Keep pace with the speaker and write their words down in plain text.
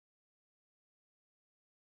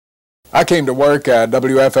I came to work at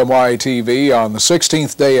WFMY TV on the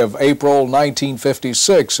 16th day of April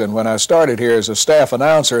 1956, and when I started here as a staff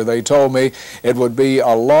announcer, they told me it would be a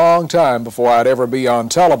long time before I'd ever be on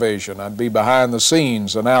television. I'd be behind the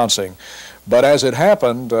scenes announcing. But as it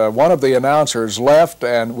happened, one of the announcers left,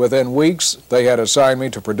 and within weeks they had assigned me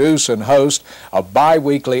to produce and host a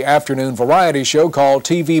bi-weekly afternoon variety show called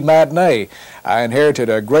TV Matinee. I inherited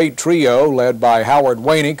a great trio led by Howard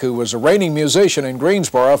Wainick, who was a reigning musician in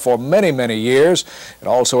Greensboro for many, many years. It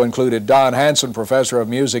also included Don Hanson, professor of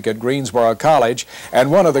music at Greensboro College,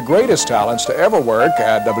 and one of the greatest talents to ever work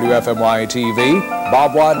at WFMY TV,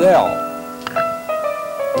 Bob Waddell.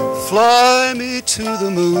 Fly me to the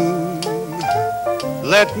moon,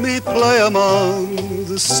 let me play among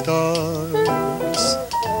the stars.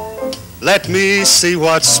 Let me see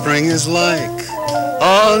what spring is like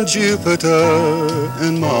on Jupiter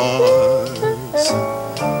and Mars.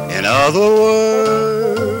 In other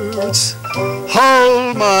words,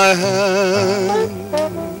 hold my hand.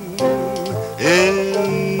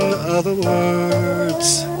 In other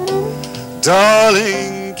words,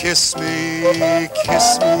 darling, kiss me,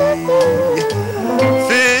 kiss me.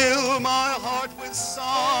 Fill my heart with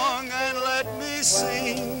song and let me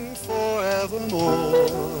sing forevermore.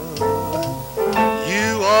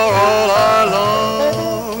 You are all I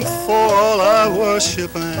long for, all I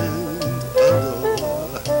worship and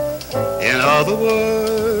adore. In other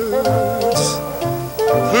words,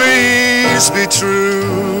 please be true.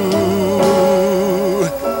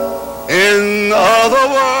 In other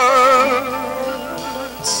words,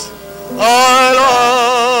 I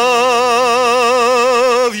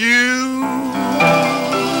love you.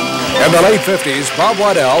 In the late 50s, Bob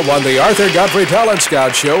Waddell won the Arthur Godfrey Talent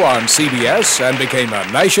Scout Show on CBS and became a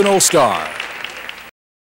national star.